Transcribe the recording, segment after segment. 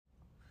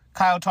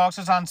Kyle Talks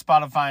is on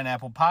Spotify and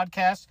Apple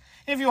Podcasts.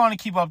 If you want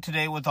to keep up to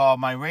date with all of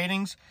my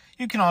ratings,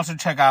 you can also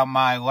check out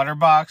my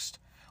Letterboxd,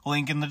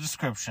 link in the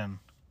description.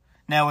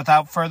 Now,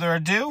 without further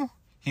ado,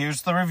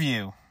 here's the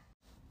review.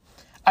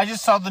 I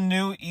just saw the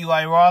new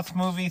Eli Roth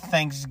movie,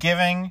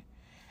 Thanksgiving,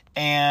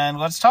 and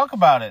let's talk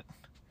about it.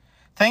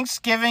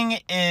 Thanksgiving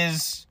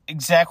is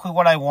exactly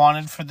what I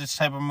wanted for this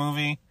type of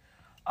movie.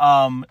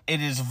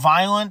 It is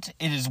violent,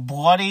 it is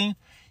bloody,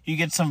 you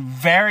get some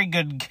very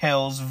good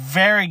kills,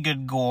 very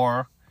good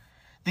gore.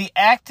 The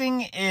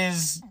acting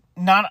is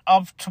not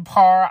up to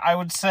par, I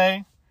would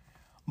say,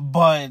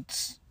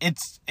 but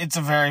it's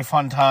a very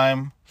fun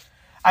time.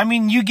 I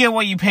mean, you get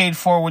what you paid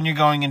for when you're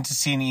going in to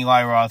see an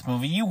Eli Roth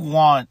movie. You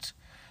want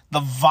the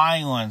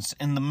violence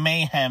and the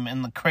mayhem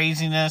and the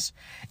craziness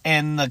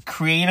and the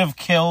creative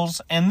kills,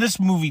 and this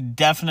movie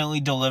definitely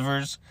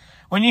delivers.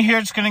 When you hear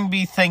it's going to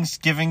be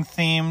Thanksgiving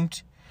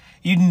themed,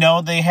 you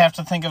know they have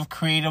to think of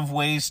creative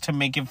ways to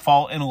make it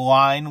fall in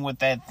line with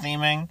that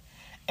theming.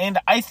 And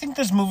I think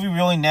this movie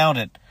really nailed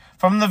it.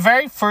 From the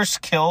very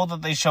first kill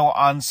that they show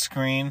on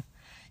screen,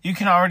 you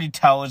can already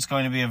tell it's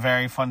going to be a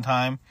very fun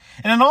time.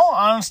 And in all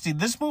honesty,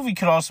 this movie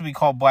could also be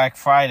called Black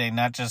Friday,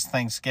 not just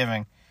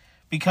Thanksgiving.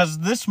 Because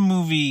this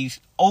movie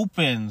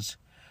opens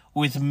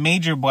with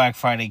major Black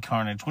Friday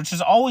carnage, which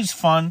is always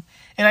fun.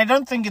 And I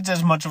don't think it's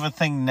as much of a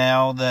thing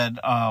now that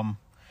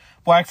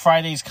Black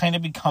Friday's kind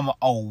of become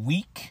a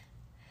week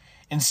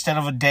instead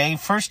of a day.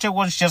 First it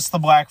was just the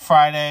Black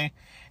Friday,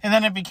 and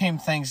then it became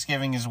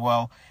Thanksgiving as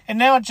well. And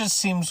now it just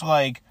seems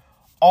like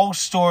all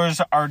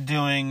stores are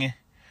doing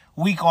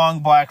week-long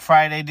Black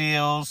Friday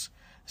deals.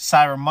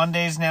 Cyber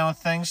Monday's now a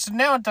thing. So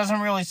now it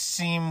doesn't really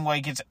seem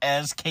like it's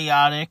as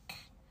chaotic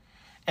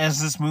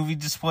as this movie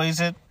displays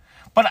it.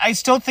 But I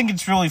still think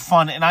it's really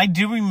fun, and I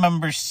do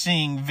remember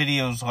seeing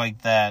videos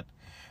like that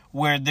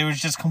where there was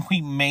just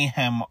complete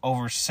mayhem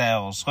over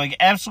sales. Like,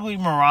 absolutely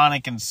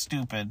moronic and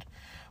stupid.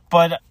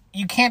 But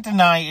you can't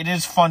deny it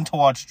is fun to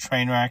watch a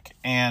train wreck,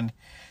 and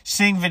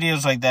seeing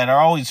videos like that are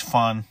always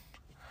fun.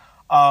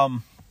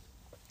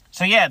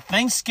 So yeah,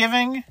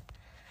 Thanksgiving,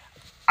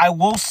 I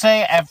will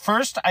say at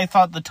first I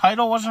thought the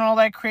title wasn't all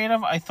that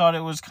creative. I thought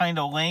it was kind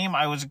of lame.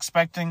 I was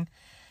expecting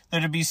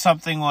there to be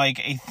something like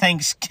a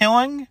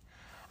Thanksgiving.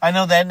 I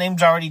know that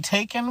name's already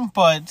taken,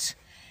 but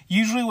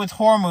usually with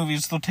horror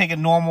movies, they'll take a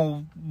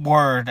normal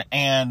word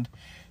and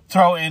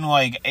throw in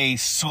like a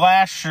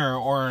slasher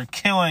or a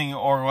killing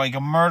or like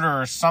a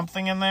murder or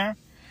something in there.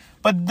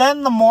 But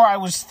then the more I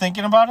was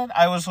thinking about it,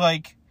 I was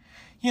like,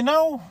 you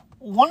know,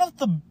 one of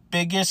the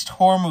biggest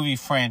horror movie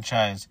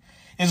franchise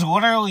is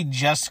literally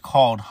just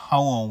called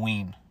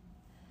Halloween.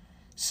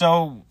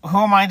 So who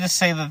am I to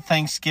say that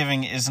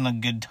Thanksgiving isn't a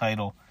good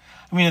title?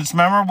 I mean, it's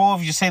memorable.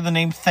 If you say the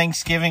name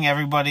Thanksgiving,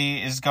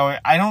 everybody is going.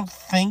 I don't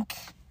think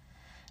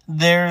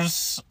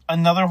there's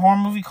another horror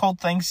movie called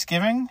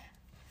Thanksgiving.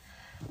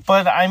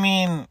 But, I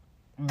mean,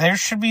 there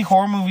should be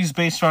horror movies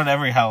based around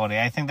every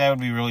holiday. I think that would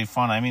be really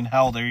fun. I mean,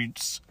 hell,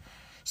 there's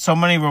so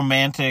many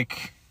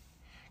romantic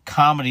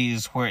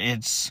comedies where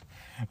it's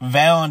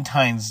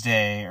Valentine's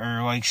Day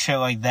or, like, shit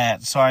like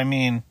that. So, I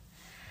mean,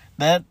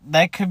 that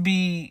should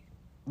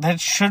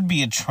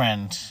be a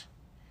trend.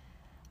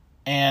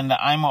 And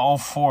I'm all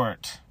for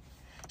it.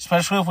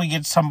 Especially if we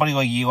get somebody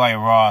like Eli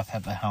Roth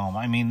at the helm.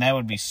 I mean, that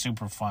would be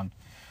super fun.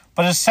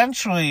 But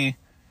essentially,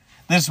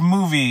 this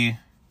movie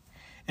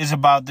is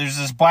about, there's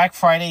this Black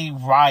Friday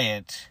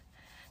riot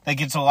that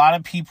gets a lot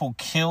of people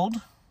killed,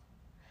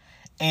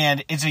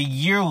 and it's a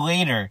year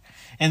later,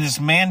 and this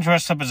man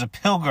dressed up as a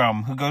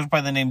pilgrim who goes by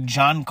the name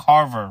John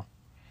Carver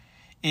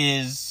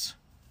is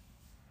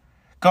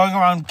going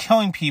around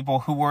killing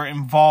people who were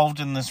involved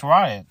in this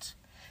riot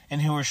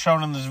and who were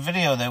shown in this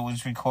video that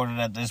was recorded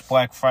at this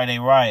Black Friday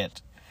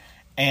riot.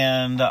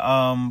 And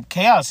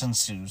chaos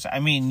ensues. I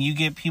mean, you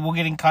get people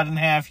getting cut in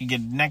half, you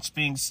get necks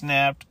being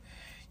snapped,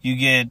 you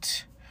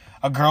get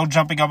a girl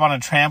jumping up on a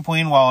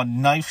trampoline while a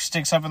knife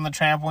sticks up in the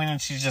trampoline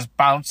and she's just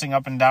bouncing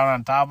up and down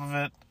on top of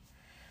it.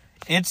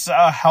 It's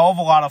a hell of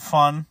a lot of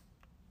fun.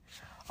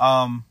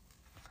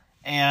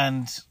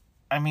 And,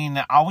 I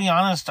mean, I'll be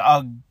honest,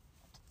 a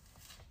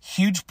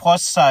huge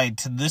plus side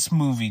to this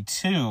movie,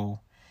 too,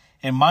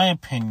 in my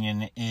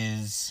opinion,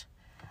 is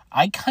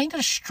I kind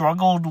of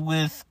struggled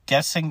with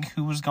guessing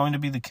who was going to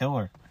be the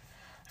killer.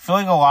 I feel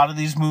like a lot of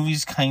these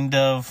movies kind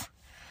of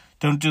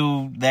don't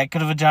do that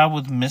good of a job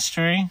with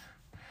mystery.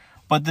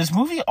 But this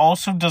movie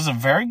also does a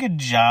very good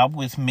job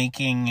with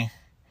making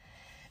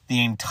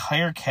the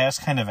entire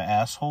cast kind of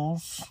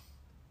assholes,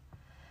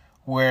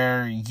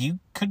 where you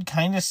could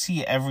kind of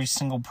see every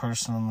single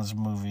person in this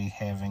movie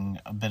having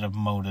a bit of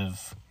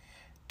motive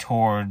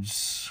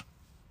towards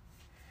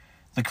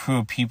the crew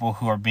of people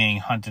who are being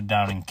hunted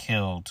down and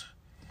killed.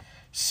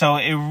 So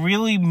it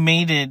really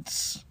made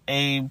it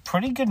a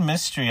pretty good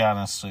mystery,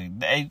 honestly.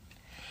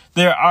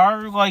 There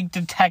are, like,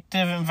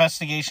 detective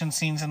investigation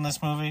scenes in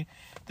this movie.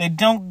 They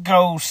don't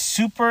go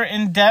super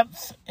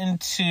in-depth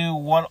into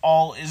what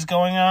all is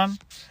going on.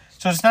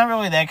 So it's not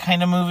really that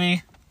kind of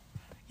movie.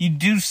 You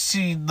do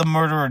see the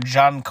murderer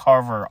John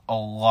Carver a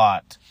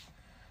lot.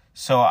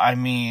 So, I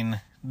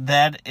mean,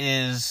 that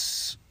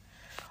is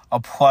a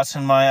plus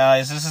in my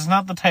eyes. This is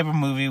not the type of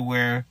movie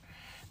where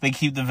they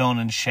keep the villain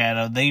in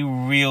shadow. They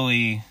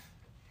really,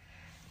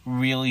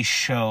 really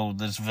show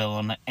this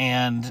villain.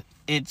 And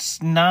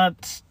it's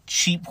not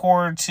cheap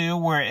horror, too,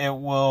 where it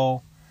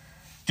will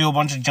do a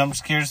bunch of jump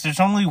scares. There's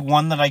only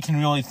one that I can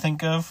really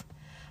think of.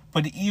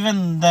 But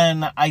even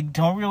then, I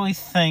don't really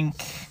think...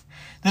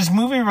 This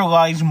movie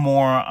relies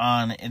more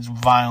on its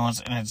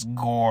violence and its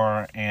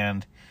gore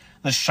and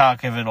the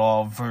shock of it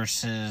all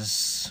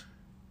versus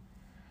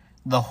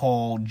the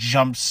whole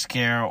jump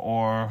scare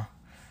or...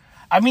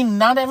 I mean,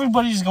 not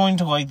everybody's going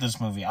to like this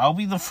movie. I'll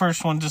be the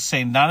first one to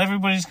say not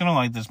everybody's going to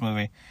like this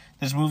movie.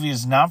 This movie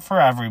is not for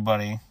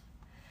everybody.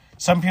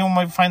 Some people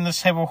might find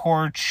this type of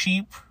horror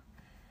cheap.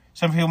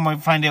 Some people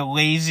might find it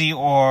lazy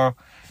or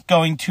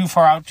going too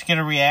far out to get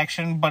a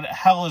reaction, but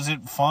hell, is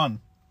it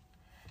fun.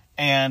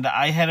 And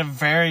I had a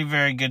very,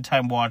 very good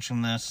time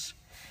watching this.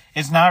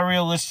 It's not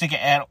realistic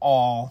at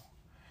all.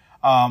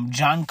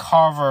 John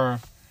Carver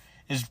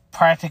is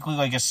practically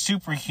like a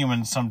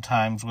superhuman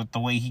sometimes with the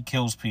way he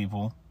kills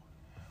people.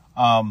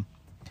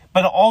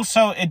 But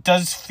also, it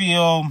does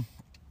feel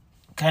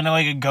kind of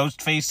like a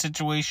Ghostface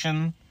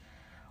situation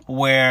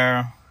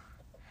where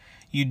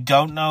you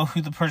don't know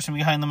who the person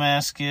behind the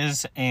mask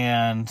is,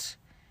 and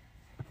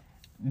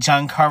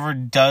John Carver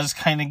does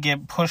kind of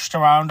get pushed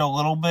around a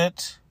little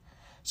bit.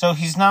 So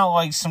he's not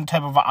like some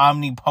type of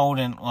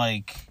omnipotent,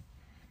 like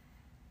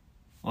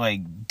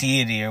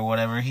deity or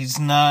whatever. He's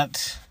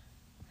not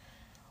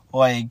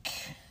like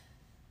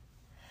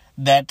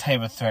that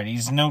type of threat.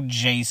 He's no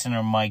Jason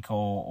or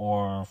Michael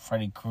or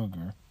Freddy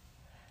Krueger.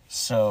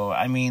 So,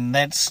 I mean,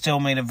 that still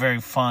made it very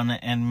fun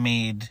and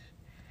made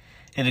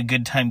it a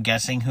good time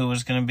guessing who it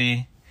was going to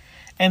be.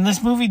 And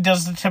this movie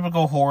does the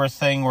typical horror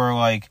thing where,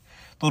 like,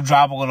 they'll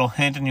drop a little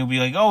hint and you'll be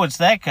like, oh, it's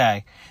that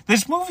guy.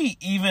 This movie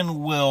even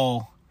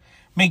will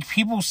make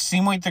people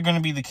seem like they're going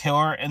to be the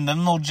killer, and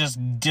then they'll just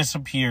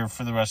disappear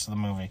for the rest of the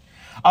movie.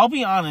 I'll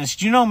be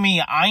honest, you know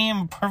me, I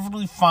am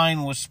perfectly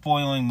fine with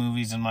spoiling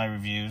movies in my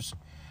reviews,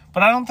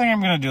 but I don't think I'm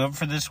going to do it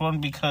for this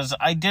one because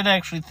I did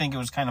actually think it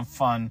was kind of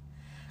fun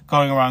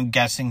going around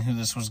guessing who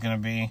this was going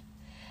to be.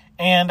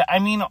 And, I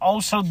mean,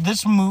 also,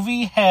 this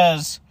movie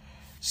has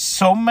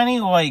so many,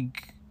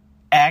 like,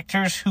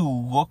 actors who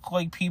look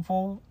like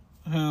people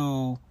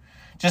who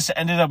just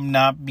ended up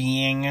not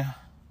being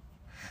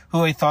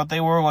who I thought they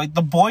were. Like,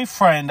 the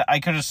boyfriend, I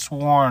could have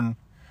sworn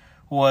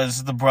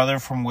was the brother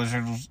from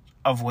Wizards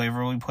of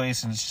Waverly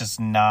Place, and it's just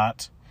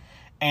not.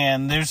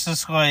 And there's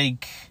this,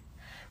 like,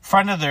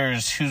 friend of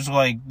theirs who's,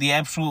 like, the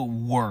absolute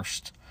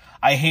worst.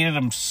 I hated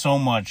him so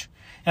much.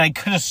 And I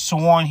could have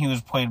sworn he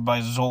was played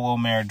by Xolo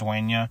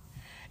Maridueña,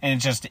 and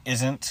it just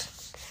isn't.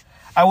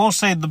 I will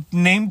say the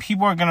name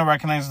people are going to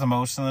recognize the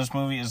most in this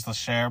movie is the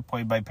sheriff,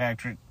 played by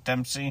Patrick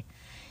Dempsey.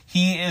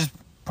 He is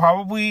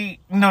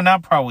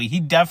he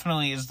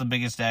definitely is the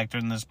biggest actor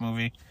in this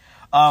movie.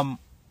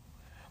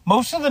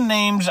 Most of the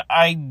names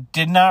I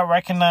did not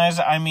recognize.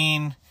 I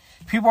mean,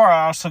 people are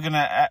also going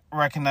to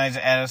recognize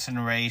Addison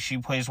Rae. She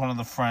plays one of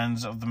the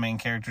friends of the main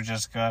character,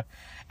 Jessica.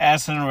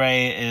 Addison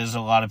Rae, is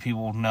a lot of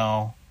people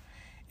know,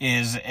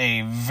 is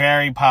a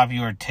very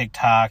popular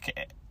TikTok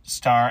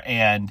star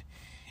and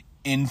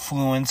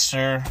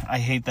influencer. I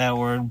hate that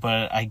word,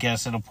 but I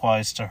guess it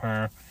applies to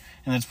her.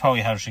 And that's probably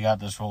how she got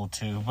this role,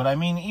 too. But, I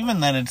mean, even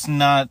then, it's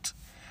not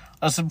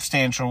a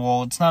substantial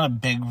role. It's not a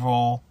big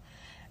role.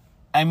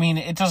 I mean,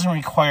 it doesn't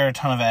require a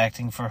ton of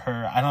acting for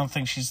her. I don't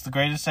think she's the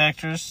greatest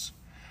actress.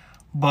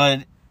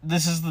 But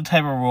this is the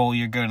type of role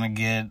you're going to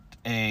get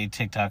a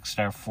TikTok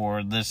star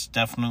for. This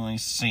definitely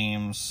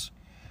seems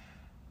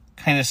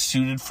kind of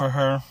suited for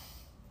her.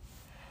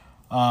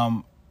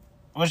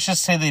 Let's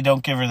just say they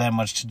don't give her that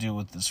much to do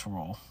with this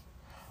role.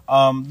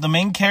 The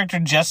main character,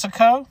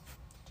 Jessica,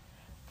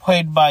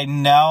 played by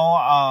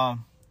Nell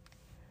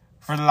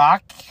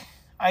Verlake,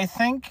 I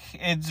think.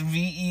 It's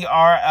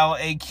Verlaque.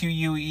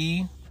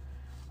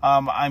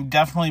 I'm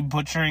definitely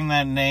butchering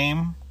that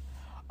name.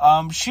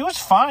 She was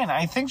fine.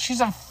 I think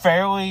she's a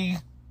fairly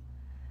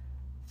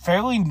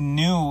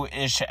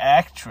new-ish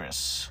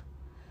actress.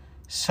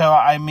 So,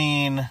 I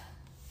mean,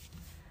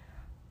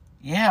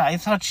 yeah, I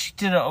thought she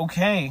did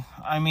okay.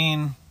 I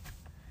mean,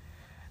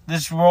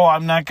 this role,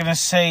 I'm not going to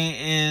say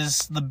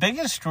is the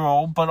biggest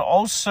role, but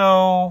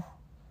also,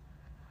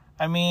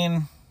 I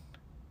mean,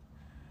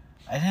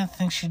 I didn't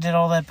think she did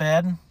all that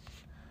bad.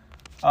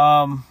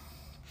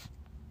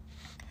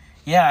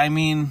 Yeah, I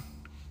mean,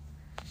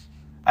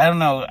 I don't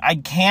know. I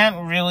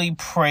can't really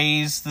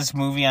praise this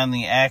movie on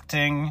the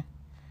acting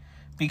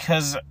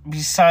because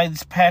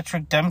besides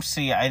Patrick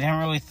Dempsey, I didn't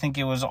really think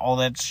it was all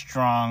that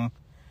strong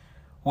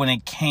when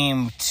it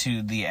came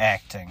to the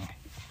acting.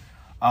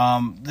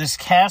 This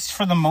cast,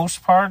 for the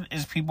most part,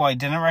 is people I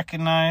didn't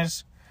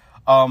recognize.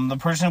 The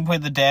person who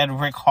played the dad,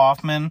 Rick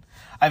Hoffman,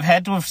 I've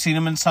had to have seen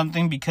him in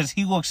something because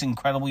he looks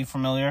incredibly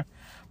familiar,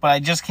 but I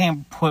just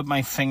can't put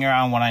my finger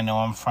on what I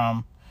know him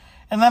from.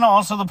 And then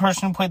also the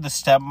person who played the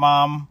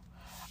stepmom,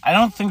 I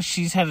don't think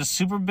she's had a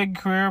super big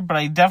career, but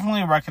I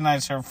definitely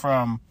recognize her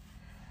from,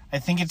 I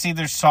think it's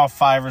either Saw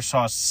 5 or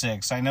Saw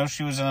 6. I know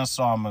she was in a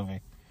Saw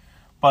movie.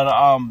 But,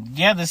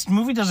 yeah, this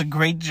movie does a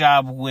great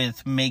job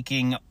with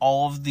making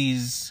all of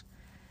these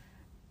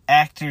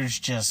actors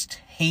just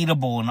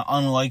hateable and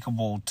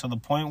unlikable to the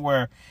point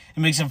where it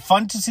makes it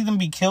fun to see them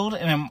be killed,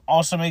 and it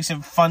also makes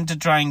it fun to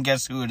try and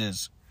guess who it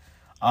is.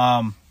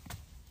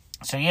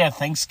 So yeah,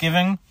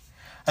 Thanksgiving,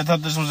 I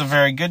thought this was a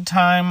very good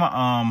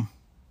time.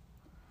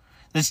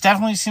 This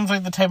definitely seems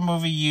like the type of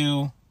movie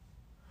you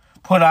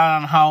put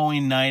on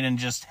Halloween night and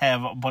just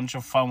have a bunch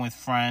of fun with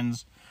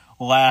friends,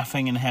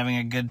 laughing and having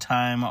a good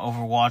time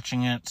over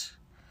watching it.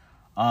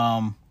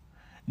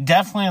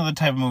 Definitely the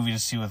type of movie to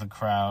see with a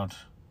crowd.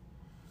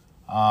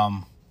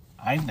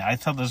 I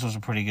thought this was a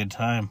pretty good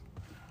time.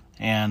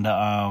 And,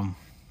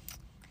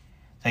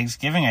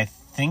 Thanksgiving, I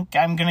think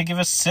I'm gonna give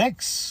a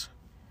 6.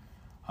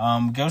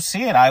 Go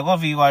see it. I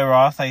love Eli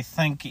Roth. I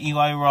think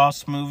Eli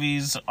Roth's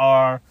movies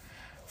are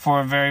for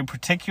a very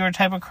particular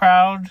type of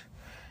crowd,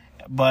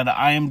 but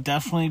I am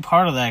definitely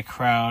part of that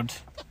crowd.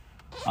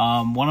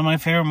 One of my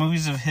favorite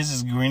movies of his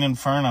is Green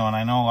Inferno, and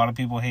I know a lot of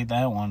people hate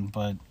that one,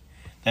 but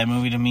that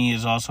movie to me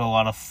is also a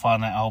lot of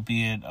fun,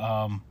 albeit,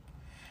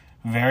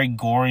 very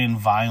gory and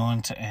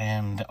violent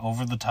and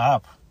over the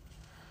top.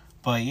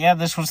 But yeah,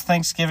 this was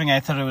Thanksgiving. I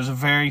thought it was a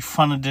very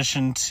fun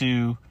addition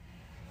to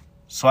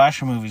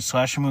slasher movies.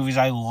 Slasher movies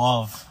I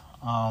love.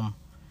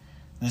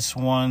 This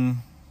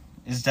one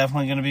is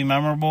definitely going to be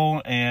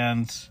memorable,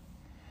 and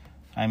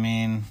I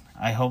mean,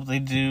 I hope they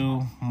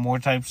do more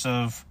types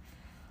of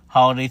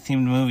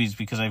holiday-themed movies,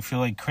 because I feel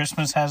like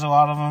Christmas has a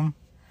lot of them,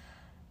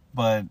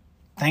 but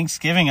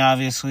Thanksgiving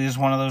obviously is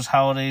one of those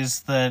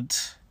holidays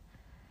that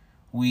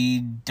we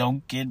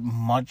don't get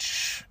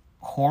much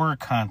horror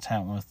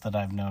content with, that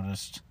I've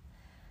noticed.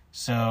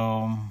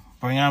 So,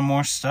 bring on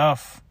more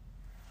stuff.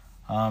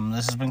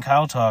 This has been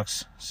Kyle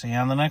Talks. See you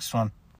on the next one.